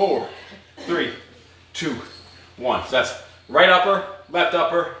 4, 3, 2, 1. So that's right upper,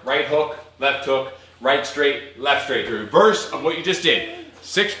 right hook, right straight, left straight. The reverse of what you just did.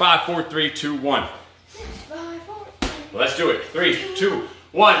 6, 5, 4, 3, 2, 1. Let's do it. 3, 2,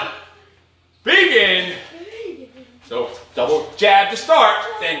 1. Begin. So double jab to start.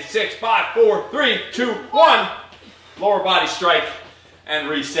 Then 6, 5, 4, 3, 2, 1. Lower body strike and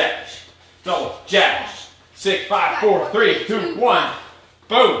reset. Double jab. 6, 5, 4, 3, 2, 1.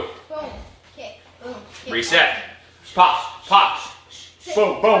 Boom. Boom. Kick. Boom. Kick. Reset. Pop, pop.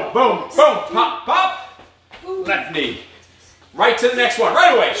 Boom, boom, boom, boom. Pop, pop. Left knee. Right to the next one.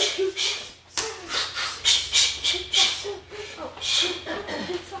 Right away.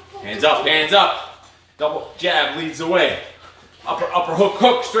 Hands up, hands up. Double jab leads the way. Upper, upper hook,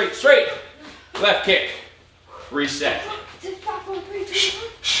 hook. Straight, straight. Left kick. Reset.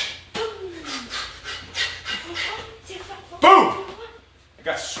 Boom! I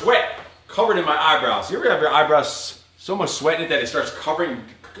got sweat covered in my eyebrows. You ever have your eyebrows so much sweat in it that it starts covering,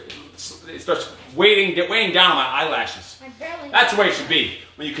 it starts weighing down on my eyelashes? That's the way it should be.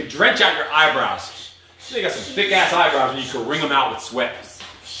 When you can drench out your eyebrows. You got some thick ass eyebrows and you can wring them out with sweat.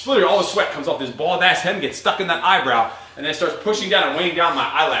 Literally all the sweat comes off this bald ass head and gets stuck in that eyebrow and then starts pushing down and weighing down my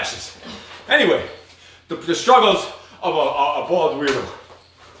eyelashes. Anyway, the struggles of a bald weirdo.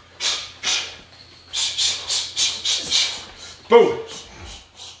 Boom.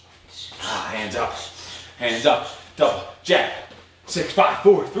 Hands up. Hands up. Double jab. 6, 5,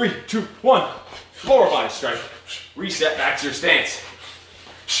 4, 3, 2, 1. Lower body strike. Reset back to your stance.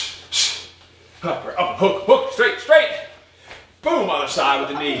 Upper, up, hook, hook, straight, straight. Boom, other side with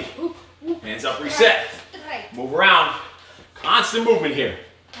the knee. Hands up, reset. Move around. Constant movement here.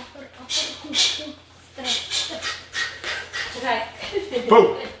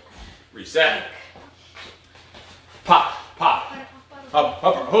 Boom. Reset. Pop, pop. Up,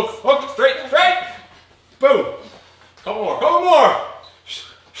 upper, hook, hook, straight, straight. Boom. Couple more, couple more.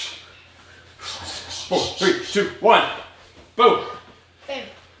 4, 3, 2, 1. Boom.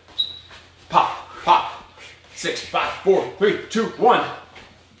 Pop, pop. 6, 5, 4, 3, 2, 1.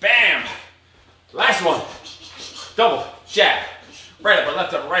 Bam. Last one. Double jab. Right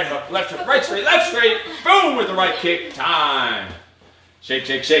up, right hook, left hook, right straight. Boom with the right kick. Time. Shake,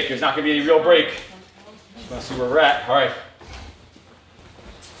 shake, shake. There's not going to be any real break. Let's see where we're at. All right.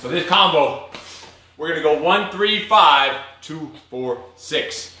 So this combo, we're going to go 1, 3, 5, 2, 4,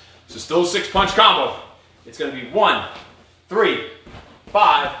 6. So still a 6-punch combo. It's going to be 1, 3,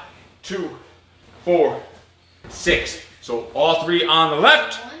 5, 2, 4, 6. So all 3 on the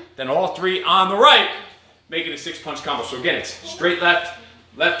left, then all 3 on the right, make it a 6-punch combo. So again, it's straight left,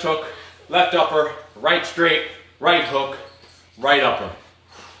 left hook, left upper, right straight, right hook, right upper.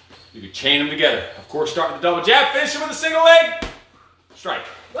 You can chain them together. Of course, start with the double jab, finish it with a single leg, strike.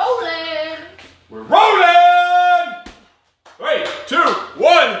 Rolling. We're rolling. 3, 2,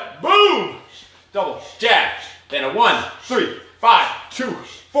 1, boom. Double jab. Then a 1, 3, 5, 2,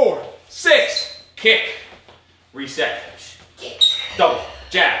 4, 6. Kick. Reset. Double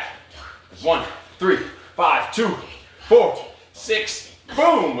jab. 1, 3, 5, 2, 4, 6.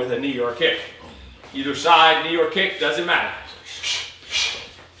 Boom with a knee or a kick. Either side, knee or kick, doesn't matter.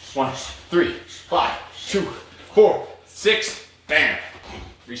 1, 3, 5, 2, 4, 6. Bam.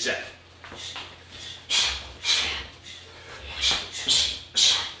 Reset.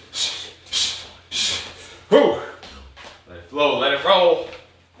 Whew. Let it flow, let it roll.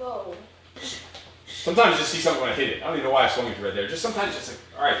 Whoa. Sometimes you just see something when I hit it. I don't even know why I swung it right there. Just sometimes it's like,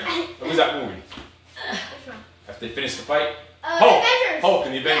 all right, what was that movie? After they finished the fight? Hulk. Avengers. Hulk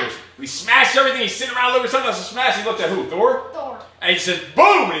and the Avengers. When he smashed everything, he's sitting around looking for something else to smash. He looked at who? Thor? Thor. And he says,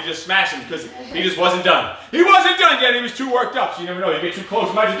 boom! And he just smashed him because he just wasn't done. He wasn't done yet. He was too worked up. So you never know. You get too close,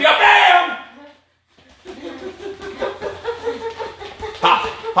 you might just be up. Bam! Pop,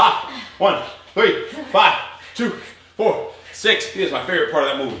 pop. 1, 3, 5, 2, 4, 6. Here's my favorite part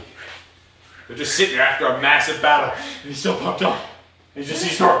of that movie. They're just sitting there after a massive battle. And he's still pumped up. And you just see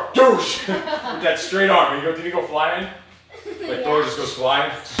Thor, douche! With that straight arm. Did he go flying? Like Thor just goes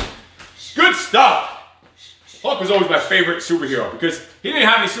flying. Good stuff! Hulk was always my favorite superhero because he didn't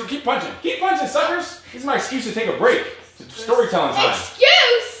have any super. Keep punching. Keep punching, suckers. This is my excuse to take a break. It's storytelling time.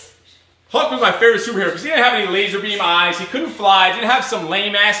 Excuse! Hulk was my favorite superhero because he didn't have any laser beam eyes. He couldn't fly. Didn't have some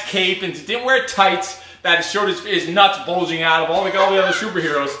lame ass cape and didn't wear tights that showed his nuts bulging out of all the other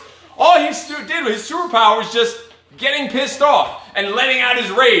superheroes. All he did with his superpower was just getting pissed off and letting out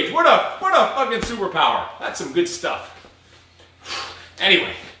his rage. What a fucking superpower. That's some good stuff.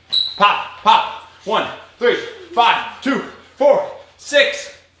 Anyway, pop, pop. 1, 3, 5, 2, 4,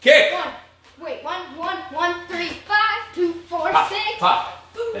 6. Kick. 1, 3, 5, 2, 4, Pop, 6. pop.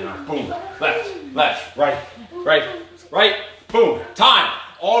 Then boom. Left, left, right, right, right. Boom. Time.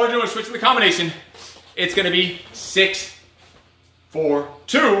 All we're doing is switching the combination. It's going to be 6, 4,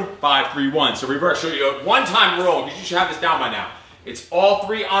 2, 5, 3, 1. So reverse. Show you a one-time roll because you should have this down by now. It's all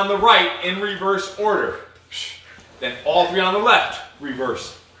 3 on the right in reverse order. Then all 3 on the left,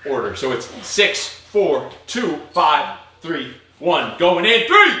 reverse order. So it's 6, 4, 2, 5, 3, 1. Going in.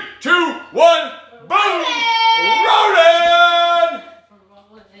 3, 2, 1. Boom! Rolling!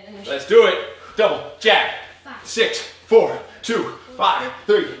 Let's do it. Double jab. 6, 4, 2, 5,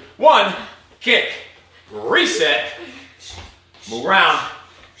 3, 1. Kick. Reset. Move around.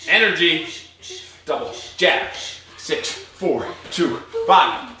 Energy. Double jab. 6, 4, 2,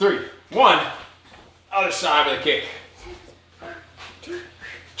 5, 3, 1. Other side with a kick.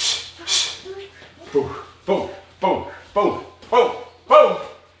 Boom, boom, boom, boom, boom, boom.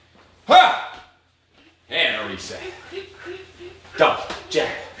 Ha! And a reset. Double jab.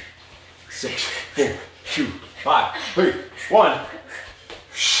 6, 4, 2, 5, 3, 1.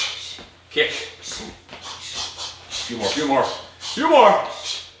 Kick. Few more, few more, few more.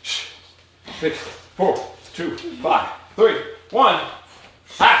 6, 4, 2, 5, 3, 1.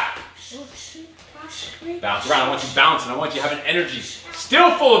 Ha! Bounce around. I want you bouncing. I want you having energy.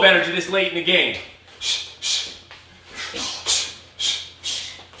 Still full of energy this late in the game.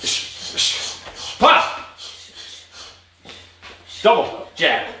 Pop. Double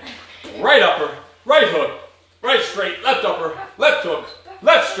jab. Right upper. Right hook. Right straight. Left upper. Left hook.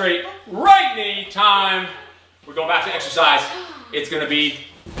 Left straight. Right knee. Time. We're going back to exercise. It's going to be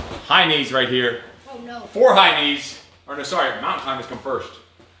high knees right here. Oh no. 4 high knees. Or no, sorry. Mountain climbers come first.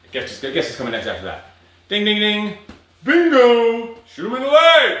 I guess it's coming next after that. Ding, ding, ding. Bingo! Shoot him in the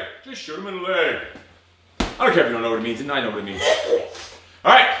leg. Just shoot him in the leg. I don't care if you don't know what it means, and I know what it means.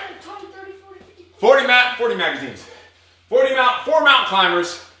 All right. 20, 30, 40, 50. 40 magazines. 4 mountain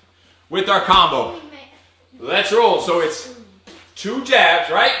climbers with our combo. Let's roll. So it's 2 jabs,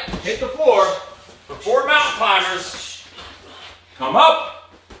 right? Hit the floor. The 4 mountain climbers. Come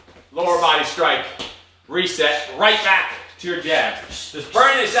up. Lower body strike. Reset. Right back to your jab. Just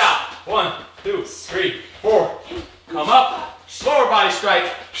burn this out. 1, 2, 3, 4. Come up. Lower body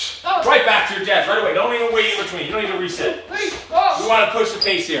strike. Right back to your jabs. Right away. Don't even wait in between. You don't need to reset. We want to push the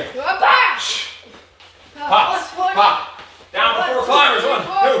pace here. Pop. Pop. Down for 4 climbers. 1,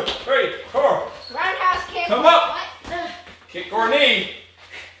 2, 3, 4. Roundhouse kick. Come up. Kick or knee.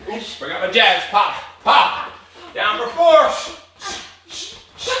 Oops. Bring out my jabs. Pop. Pop. Down for 4.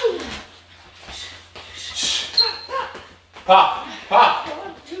 Pop, pop.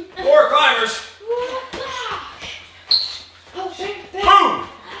 4 climbers. Boom.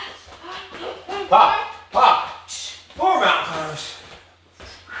 Pop, pop. 4 mountain climbers.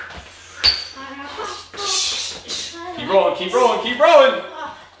 Keep rolling, keep rolling, keep rolling.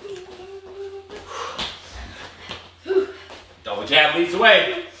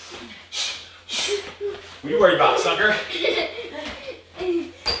 away. What are you worried about, sucker?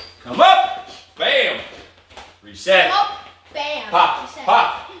 Come up. Bam. Reset. Come up. Bam. Pop. Reset.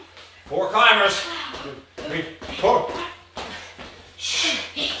 Pop. 4 climbers. 3, 4.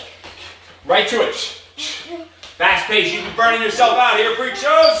 Right to it. Fast pace. You be burning yourself out here, freak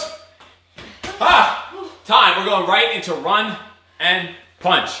shows. Time. We're going right into run and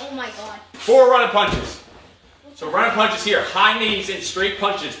punch. Oh my God. 4 running punches. So running punches here. High knees and straight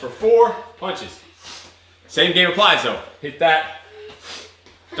punches for 4 punches. Same game applies though. Hit that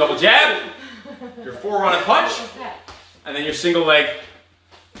double jab, your 4 running punch, and then your single leg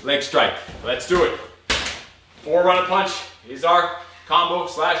strike. Let's do it. 4 running punch is our combo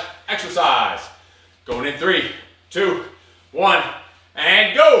 / exercise. Going in 3, 2, 1,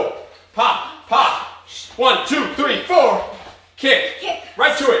 and go. Pop, pop. 1, 2, 3, 4. Kick. Kick.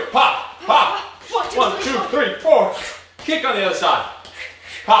 Right to it. Pop, pop. 1, 2, 3, 4. Kick on the other side.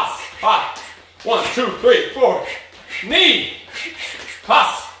 Pop, pop. 1, 2, 3, 4. Knee.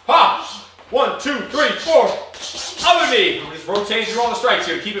 Pop, pop. 1, 2, 3, 4. Other knee. I'm just rotating through all the strikes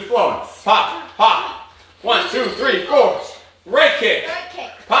here to keep it flowing. Pop, pop. 1, 2, 3, 4. Right kick. Right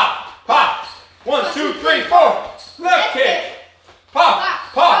kick. Pop, pop. 1, 2, 3, 4. Left kick.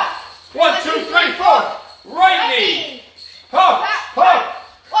 Pop, pop. 1, 2, 3, 4. Right knee. Pop, pop.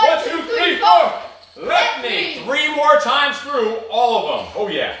 1, 2, 3, 4. Left knee. 3 more times through all of them. Oh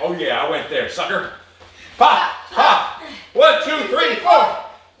yeah, I went there, sucker. Pop, pop. 1, 2, 3, 4.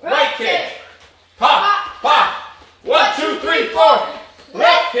 Right kick. Pop, pop. 1, 2, 3, 4.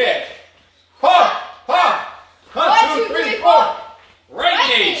 Left kick. Pop, pop. 1, 2, 3, 4.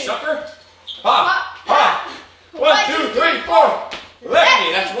 Right knee, sucker. Pop, pop. 1, 2, 3, 4. Left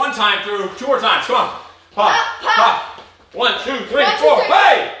knee. That's 1 time through. 2 more times. Come on. Pop, pop. 1, 2, 3, 4.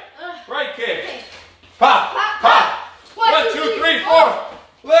 Hey! Right kick. Pop, pop. 1, 2, 3, 4.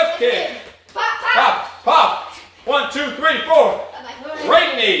 Left kick. Pop, pop. 1, 2, 3, 4.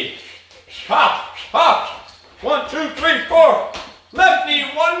 Right knee. Pop, pop. 1, 2, 3, 4. Left knee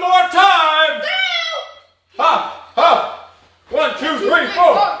 1 more time. Pop, pop. 1, 2, 3,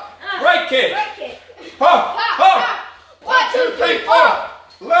 4. Right kick. Pop, pop. 1, 2, 3,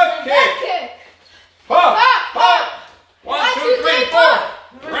 4. Left kick. Pop, pop. 1, 2, 3,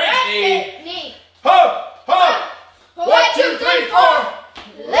 4. Right knee. Pop, pop. 1, 2, 3,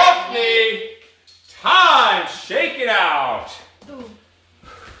 4. Left knee. Time. Shake it out.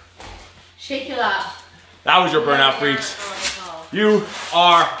 Shake it out. That was your burnout, freaks. You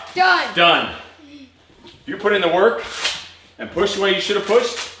are done. You put in the work and push the way you should have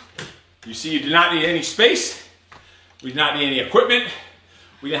pushed. You see you do not need any space. We do not need any equipment.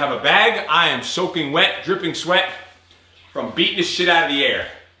 We didn't have a bag. I am soaking wet, dripping sweat from beating this shit out of the air.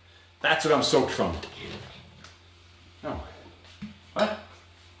 That's what I'm soaked from. No. What?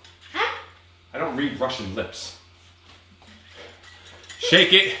 Huh? I don't read Russian lips.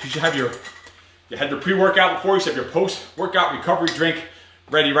 Shake it. You should have you had your pre-workout before. You should have your post-workout recovery drink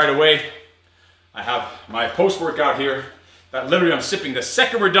ready right away. I have my post-workout here that literally I'm sipping the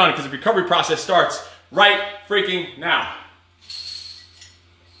second we're done because the recovery process starts right freaking now.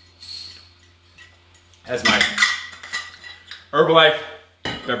 Has my Herbalife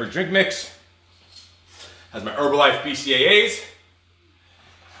beverage drink mix. Has my Herbalife BCAAs.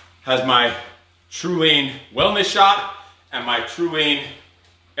 Has my True Lean wellness shot and my True Lean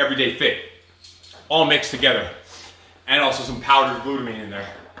Everyday Fit. All mixed together. And also some powdered glutamine in there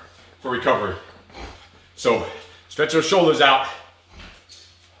for recovery. So stretch those shoulders out.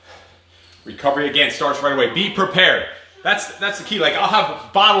 Recovery again starts right away. Be prepared. That's the key. Like I'll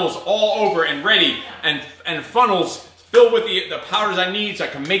have bottles all over and ready and funnels filled with the powders I need so I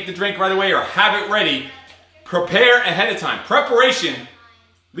can make the drink right away or have it ready. Prepare ahead of time. Preparation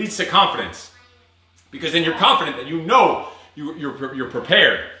leads to confidence. Because then you're confident that you know you're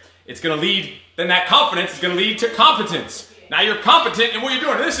prepared. It's going to lead, then that confidence is going to lead to competence. Now you're competent in what you're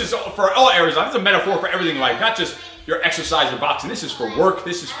doing. This is for all areas. This is a metaphor for everything in life, not just your exercise, your boxing. This is for work.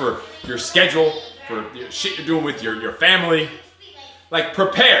 This is for your schedule, for your shit you're doing with your family. Like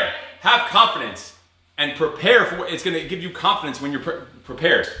prepare, have confidence, and prepare for what it's going to give you confidence when you're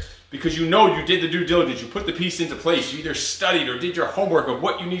prepared. Because you know you did the due diligence. You put the piece into place. You either studied or did your homework of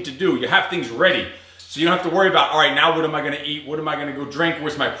what you need to do. You have things ready. So you don't have to worry about, all right, now what am I going to eat? What am I going to go drink?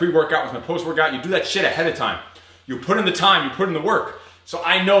 Where's my pre-workout? Where's my post-workout? You do that shit ahead of time. You put in the time. You put in the work. So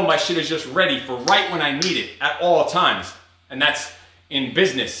I know my shit is just ready for right when I need it at all times. And that's in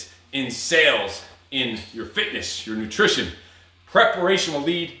business, in sales, in your fitness, your nutrition. Preparation will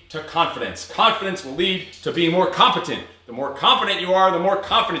lead to confidence. Confidence will lead to being more competent. The more confident you are, the more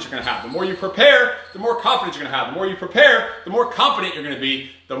confidence you're going to have. The more you prepare, the more confidence you're going to have. The more you prepare, the more confident you're going to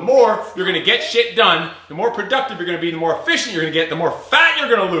be. The more you're going to get shit done. The more productive you're going to be. The more efficient you're going to get. The more fat you're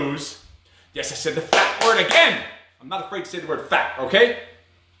going to lose. Yes, I said the fat word again. I'm not afraid to say the word fat, okay?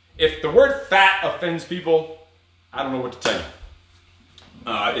 If the word fat offends people, I don't know what to tell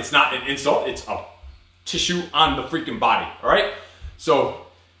you. It's not an insult. It's a tissue on the freaking body, all right? So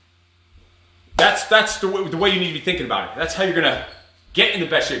that's the way you need to be thinking about it. That's how you're going to get in the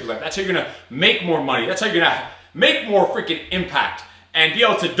best shape of life. That's how you're going to make more money. That's how you're going to make more freaking impact and be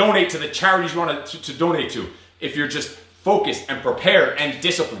able to donate to the charities you want to donate to if you're just focused and prepared and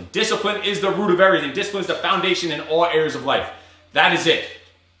disciplined. Discipline is the root of everything. Discipline is the foundation in all areas of life. That is it.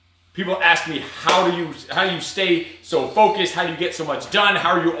 People ask me, how do you stay so focused? How do you get so much done?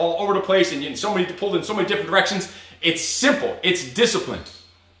 How are you all over the place and pulled in so many different directions? It's simple. It's discipline.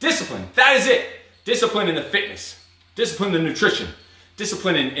 Discipline. That is it. Discipline in the fitness. Discipline in the nutrition.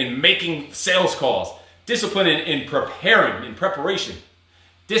 Discipline in making sales calls. Discipline in preparing, in preparation.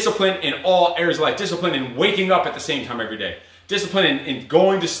 Discipline in all areas of life. Discipline in waking up at the same time every day. Discipline in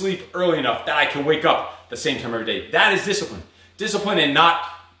going to sleep early enough that I can wake up the same time every day. That is discipline. Discipline in not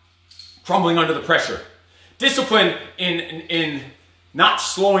crumbling under the pressure. Discipline in not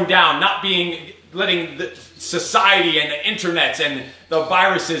slowing down, not letting the society and the internet and the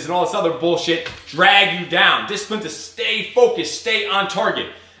viruses and all this other bullshit drag you down. Discipline to stay focused, stay on target,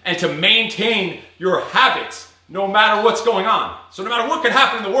 and to maintain your habits no matter what's going on. So no matter what could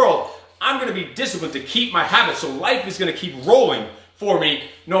happen in the world, I'm going to be disciplined to keep my habits. So life is going to keep rolling for me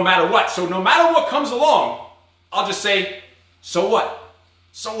no matter what. So no matter what comes along, I'll just say, so what?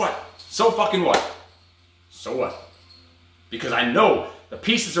 So what? So fucking what? So what? Because I know the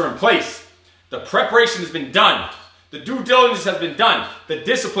pieces are in place. The preparation has been done. The due diligence has been done. The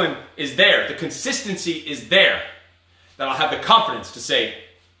discipline is there. The consistency is there. That I'll have the confidence to say,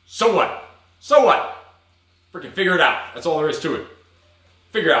 so what? So what? Freaking figure it out. That's all there is to it.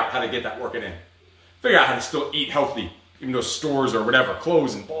 Figure out how to get that working in. Figure out how to still eat healthy, even though stores or whatever,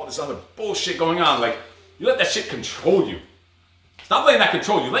 clothes and all this other bullshit going on. Like, you let that shit control you. Stop letting that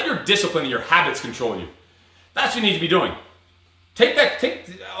control you. Let your discipline and your habits control you. That's what you need to be doing.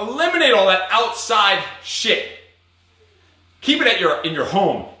 Eliminate all that outside shit. Keep it in your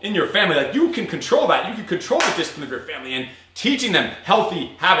home, in your family. Like, you can control that. You can control the discipline of your family and teaching them healthy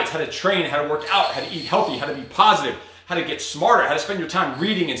habits, how to train, how to work out, how to eat healthy, how to be positive, how to get smarter, how to spend your time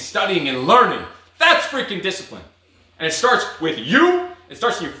reading and studying and learning. That's freaking discipline. And it starts with you. It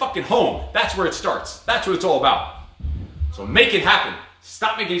starts in your fucking home. That's where it starts. That's what it's all about. So make it happen.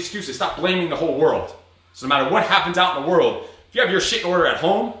 Stop making excuses. Stop blaming the whole world. So no matter what happens out in the world, if you have your shit in order at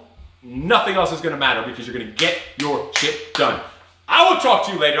home, nothing else is going to matter because you're going to get your shit done. I will talk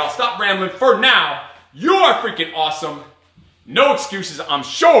to you later. I'll stop rambling. For now, you are freaking awesome. No excuses. I'm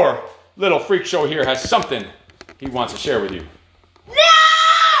sure Little Freak Show here has something he wants to share with you. No!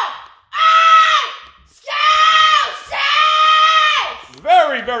 Excuses!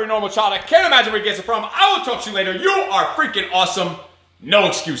 Very, very normal child. I can't imagine where he gets it from. I will talk to you later. You are freaking awesome. No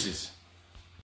excuses.